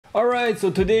Alright, so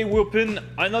today we open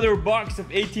another box of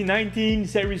 1819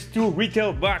 Series 2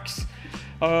 retail box.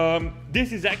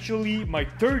 This is actually my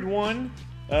third one,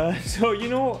 so you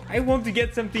know, I want to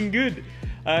get something good.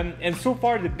 And so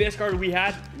far the best card we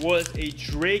had was a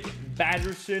Drake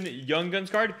Batterson Young Guns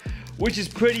card, which is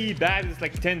pretty bad. It's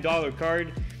like $10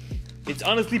 card. It's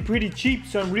honestly pretty cheap,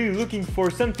 so I'm really looking for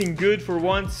something good for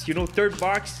once, you know, third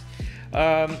box.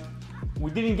 We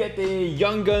didn't get the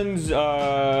Young Guns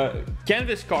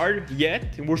canvas card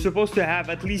yet, and we're supposed to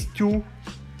have at least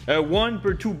one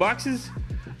per 2 boxes.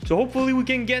 So hopefully we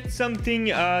can get something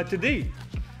today.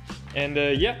 And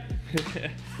yeah,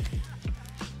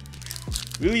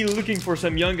 really looking for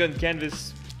some Young Gun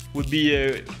canvas would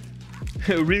be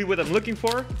really what I'm looking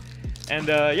for. And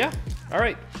yeah, all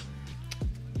right,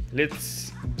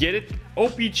 let's get it.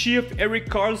 o-pee-chee of Erik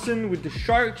Karlsson with the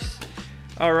Sharks.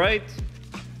 All right.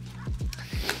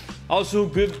 Also,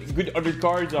 good other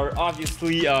cards are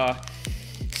obviously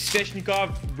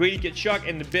Svechnikov, Brady Tkachuk,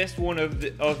 and the best one of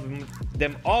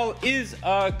them all is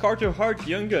Carter Hart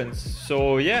Young Guns.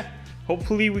 So yeah,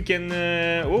 hopefully we can.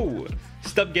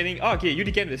 Stop getting. Oh, okay,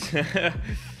 UD Canvas.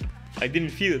 I didn't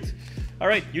feel it. All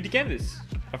right, UD Canvas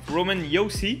of Roman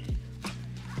Josi.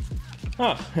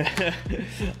 Huh.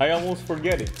 I almost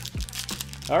forget it.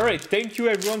 All right, thank you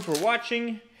everyone for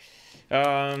watching.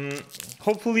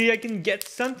 Hopefully I can get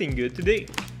something good today.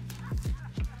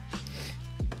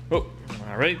 Oh,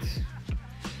 all right.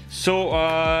 So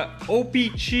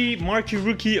o-pee-chee marquee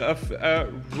rookie of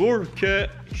Rourke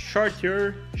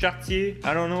Chartier.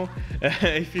 I don't know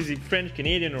if he's French,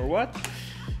 Canadian, or what.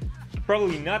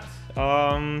 Probably not.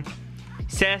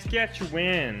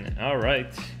 Saskatchewan. All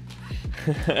right.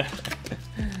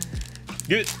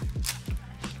 Good.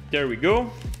 There we go.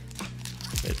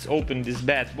 Let's open this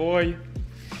bad boy.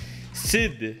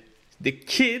 Sid the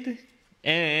Kid,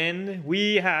 and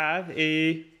we have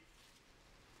a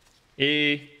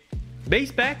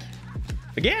base pack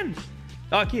again.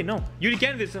 Okay, no, UD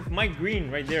Canvas of Mike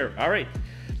Green right there. All right.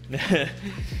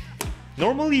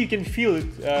 Normally you can feel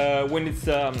it when it's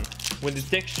when the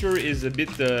texture is a bit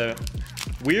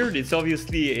weird. It's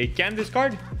obviously a canvas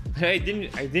card. I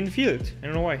didn't feel it. I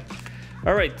don't know why.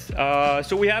 All right,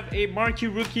 so we have a marquee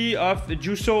rookie of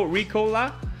Juuso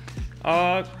Riikola,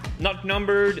 not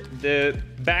numbered. The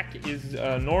back is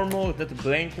normal, not a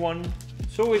blank one,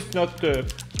 so it's not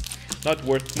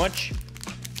worth much.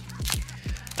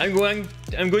 I'm going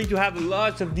to have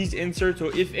lots of these inserts, so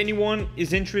if anyone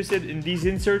is interested in these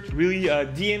inserts, really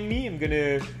DM me. I'm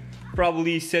gonna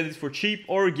probably sell it for cheap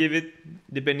or give it,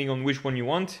 depending on which one you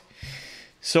want.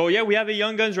 So yeah, we have a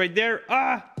Young Guns right there.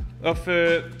 Of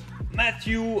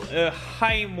Matthew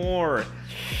Highmore.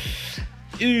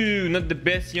 Ew, not the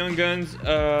best Young Guns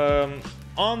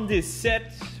on this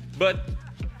set, but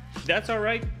that's all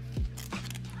right.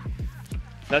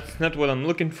 That's not what I'm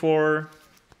looking for,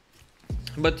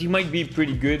 but he might be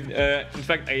pretty good. In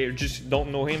fact, I just don't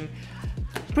know him.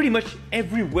 Pretty much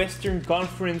every Western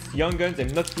Conference Young Guns,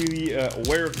 I'm not really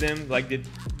aware of them. Like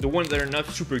the ones that are not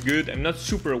super good, I'm not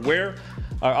super aware.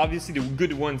 Are obviously the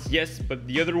good ones, yes, but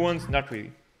the other ones, not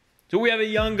really. So we have a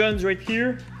Young Guns right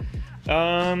here.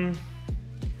 Dan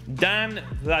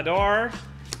Vladar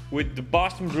with the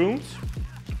Boston Bruins.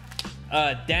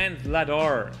 Dan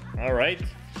Vladar, all right.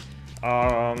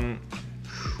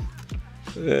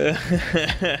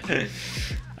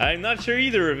 I'm not sure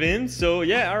either of him, so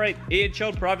yeah, all right.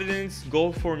 AHL Providence,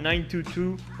 goal for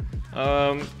 922.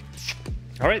 All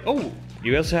right, oh,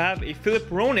 you also have a Philip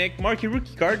Hronek marquee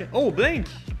rookie card. Oh, blank.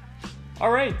 All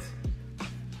right.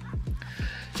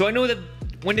 So I know that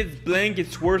when it's blank,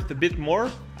 it's worth a bit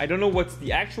more. I don't know what's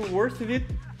the actual worth of it,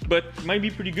 but it might be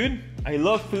pretty good. I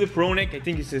love Philip Hronek. I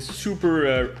think he's a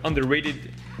super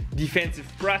underrated defensive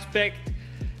prospect.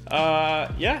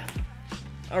 Yeah.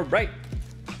 All right.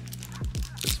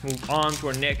 Let's move on to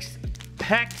our next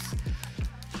packs.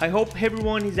 I hope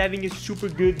everyone is having a super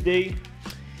good day.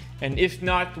 And if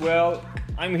not, well,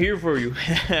 I'm here for you.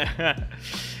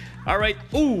 All right.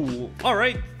 Ooh, all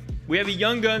right. We have a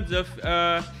Young Guns of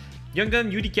Young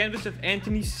Gun UD Canvas of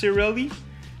Anthony Cirelli.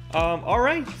 All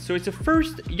right. So it's the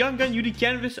first Young Gun UD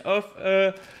Canvas of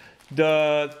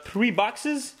the 3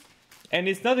 boxes, and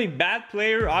it's not a bad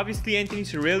player. Obviously, Anthony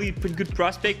Cirelli, pretty good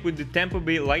prospect with the Tampa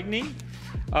Bay Lightning.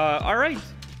 All right.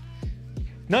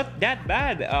 Not that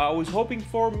bad. I was hoping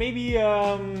for maybe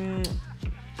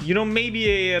you know,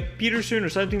 maybe a Peterson or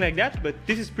something like that, but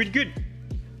this is pretty good.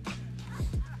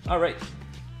 All right.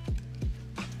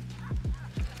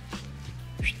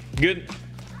 Good.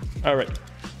 All right.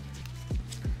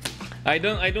 I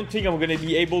don't think I'm gonna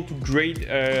be able to grade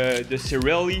the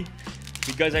Cirelli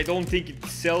because I don't think it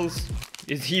sells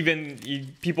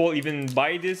people even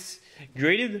buy this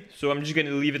graded, so I'm just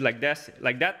gonna leave it like that.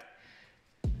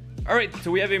 All right, so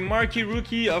we have a marquee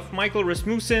rookie of Michael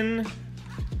Rasmussen,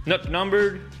 not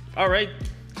numbered. All right,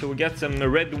 so we got some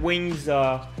Red Wings,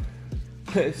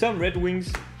 some Red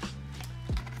Wings.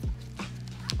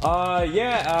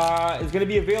 It's gonna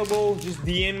be available. Just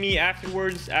DM me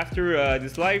afterwards, after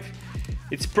this live.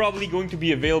 It's probably going to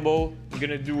be available. I'm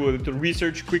gonna do a little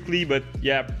research quickly, but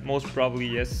yeah, most probably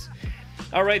yes.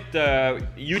 All right,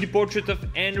 UD portrait of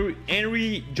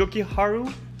Henry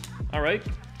Jokiharu. All right.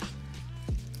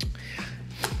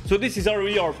 So this is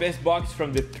already our best box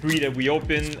from the 3 that we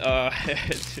opened,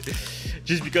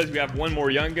 just because we have one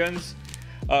more Young Guns.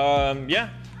 Yeah,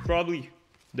 probably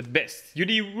the best. UD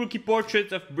rookie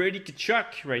portrait of Brady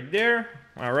Tkachuk right there.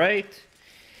 All right.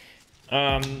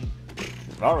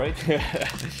 All right.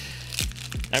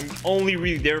 I'm only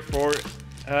really there for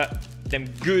them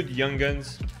good Young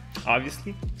Guns,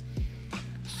 obviously.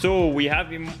 So we have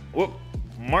him. Whoop,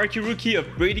 marquee rookie of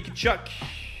Brady Tkachuk.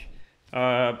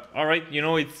 All right, you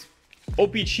know, it's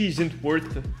o-pee-chee isn't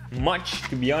worth much,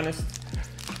 to be honest.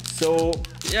 So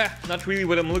yeah, not really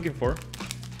what I'm looking for.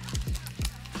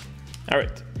 All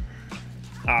right,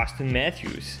 Austin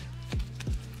Matthews.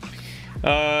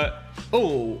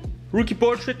 Oh, rookie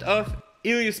portrait of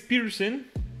Elias Peterson,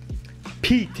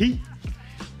 PT,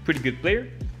 pretty good player.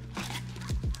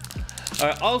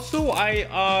 Also, I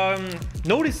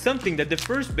noticed something, that the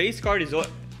first base card is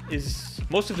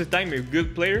most of the time a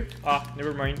good player.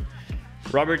 Never mind.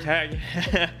 Robert Hag.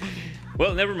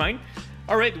 Well, never mind.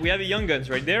 All right, we have a Young Guns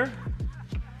right there,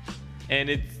 and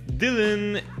it's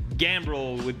Dylan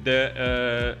Gambrell with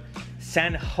the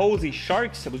San Jose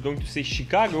Sharks. I was going to say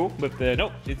Chicago, but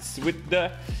no, it's with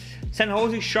the San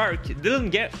Jose Shark. Dylan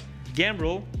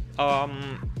Gambrell.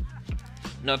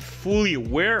 Not fully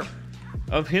aware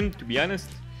of him, to be honest.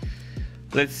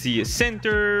 Let's see, a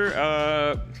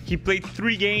center. He played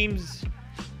 3 games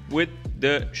with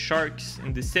the Sharks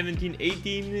in the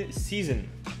 17-18 season.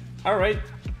 All right,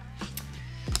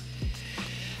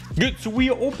 good. So we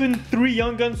opened 3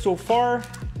 Young Guns so far,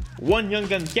 1 Young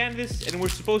Gun canvas, and we're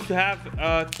supposed to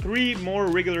have 3 more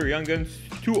regular Young Guns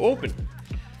to open.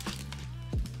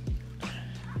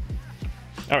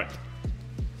 All right,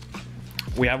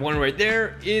 we have one right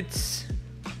there. It's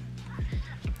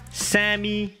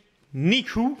Sami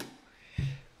Niku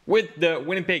with the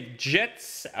Winnipeg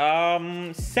Jets.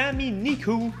 Sami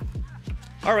Niku.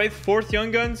 All right, 4th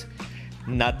Young Guns.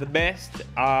 Not the best,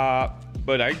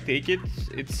 but I take it.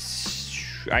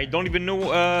 I don't even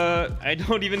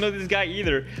know this guy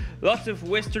either. Lots of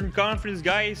Western Conference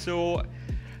guys, so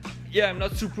yeah, I'm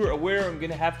not super aware. I'm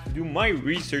gonna have to do my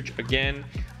research again.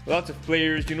 Lots of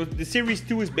players, you know, the Series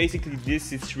 2 is basically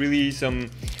this. It's really some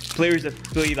players that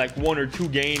play like 1 or 2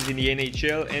 games in the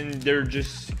NHL, and they're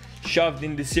just shoved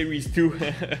in the Series 2.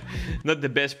 Not the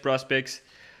best prospects,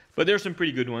 but there's some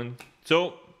pretty good ones.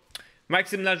 So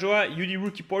Maxime Lajoie, UD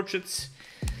rookie portraits,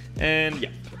 and yeah,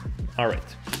 all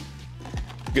right,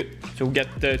 good. So we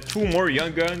got 2 more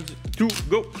Young Guns to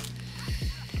go.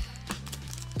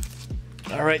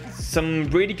 All right, some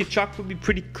Brady Tkachuk will be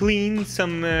pretty clean.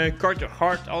 Some Carter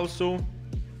Hart also.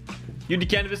 UD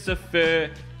canvas of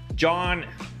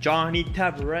Johnny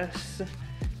Tavares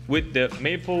with the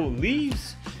Maple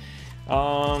Leafs.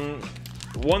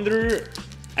 Wonder,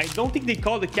 I don't think they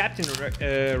called the captain,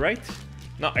 right?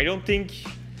 No, I don't think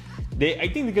they. I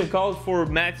think they called for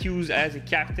Matthews as a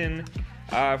captain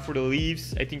for the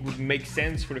Leafs. I think would make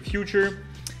sense for the future.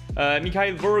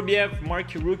 Mikhail Vorobyev,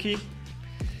 marquee rookie.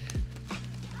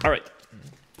 All right.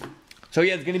 So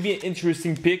yeah, it's gonna be an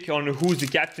interesting pick on who's the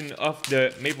captain of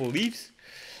the Maple Leafs.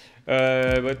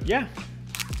 But yeah,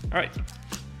 all right.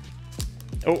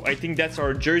 Oh, I think that's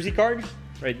our jersey card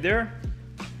right there,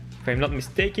 if I'm not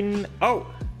mistaken.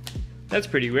 Oh, that's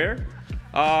pretty rare.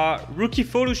 Rookie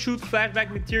photo shoot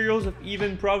flashback materials of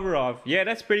Ivan Provorov. Yeah,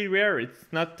 that's pretty rare. It's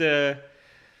not.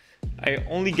 I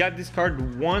only got this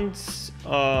card once,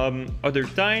 other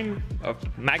time, of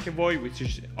McAvoy, which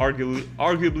is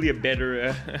arguably a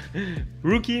better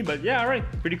rookie. But yeah, all right,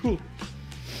 pretty cool.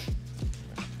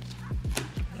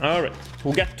 All right, so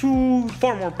we got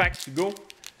 4 more packs to go.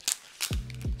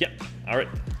 Yeah, all right.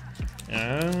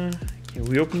 Can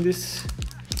we open this?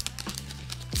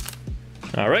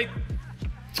 All right.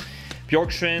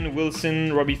 Bjorkstrand,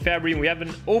 Wilson, Robbie Fabry. We have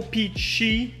an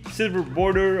o-pee-chee silver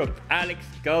border of Alex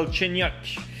Galchenyuk,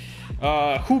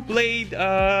 who played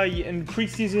in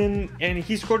preseason, and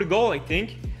he scored a goal, I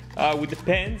think, with the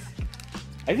Pens.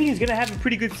 I think he's gonna have a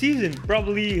pretty good season.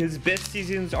 Probably his best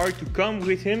seasons are to come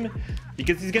with him,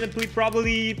 because he's gonna play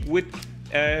probably with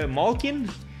Malkin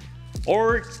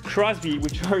or Crosby,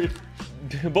 which are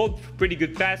both pretty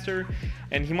good passer,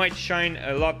 and he might shine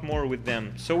a lot more with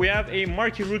them. So we have a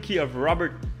marquee rookie of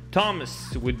Robert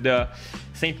Thomas with the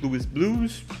St. Louis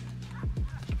Blues.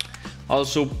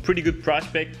 Also pretty good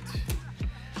prospect.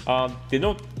 They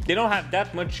don't have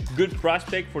that much good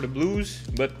prospect for the Blues,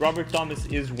 but Robert Thomas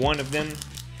is one of them.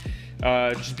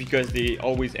 Just because they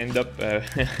always end up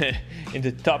in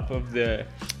the top of the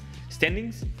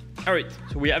standings. Alright,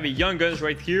 so we have a Young Guns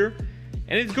right here,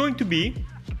 and it's going to be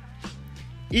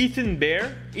Ethan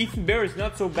Bear. Ethan Bear is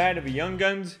not so bad of a Young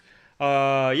Guns.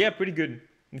 Yeah, pretty good.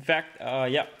 In fact,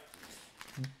 yeah,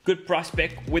 good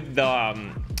prospect with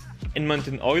the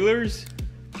Edmonton Oilers.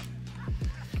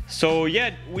 So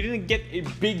yeah, we didn't get a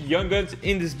big Young Guns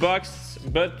in this box,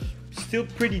 but still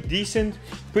pretty decent.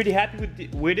 Pretty happy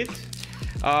with it.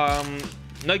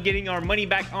 Not getting our money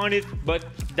back on it, but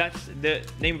that's the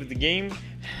name of the game.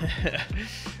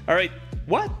 All right,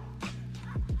 what?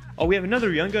 Oh, we have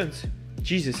another Young Guns.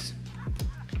 Jesus,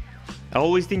 I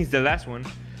always think it's the last one.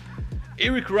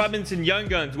 Eric Robinson Young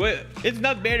Guns. Well, it's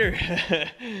not better.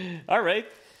 All right,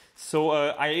 so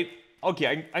I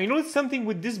noticed something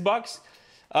with this box.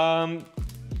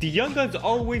 The Young Guns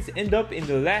always end up in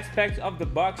the last packs of the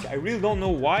box. I really don't know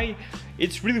why.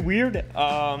 It's really weird.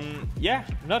 Yeah,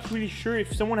 not really sure.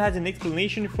 If someone has an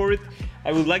explanation for it,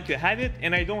 I would like to have it.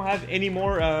 And I don't have any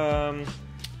more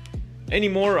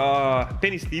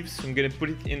penny sleeves. I'm gonna put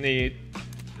it in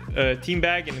a team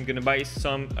bag, and I'm gonna buy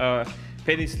some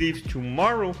penny sleeves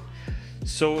tomorrow.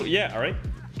 So yeah, all right.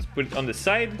 Let's put it on the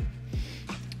side.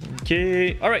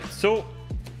 Okay. All right. So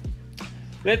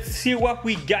let's see what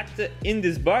we got in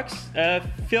this box.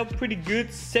 Felt pretty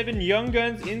good. 7 Young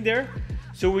Guns in there.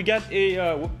 So we got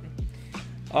a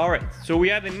alright, so we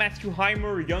have a Matthew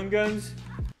Heimer Young Guns,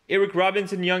 Eric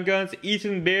Robinson Young Guns,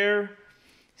 Ethan Bear,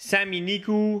 Sammy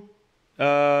Niku,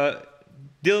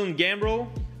 Dylan Gambrell,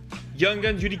 Young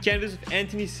Guns Judy Canvas of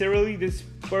Anthony Cirelli. This is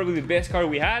probably the best card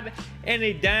we had. And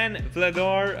a Dan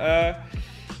Vladar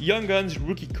Young Guns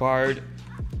rookie card.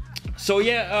 So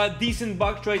yeah, decent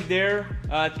box right there.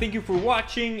 Thank you for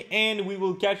watching, and we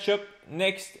will catch up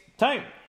next time.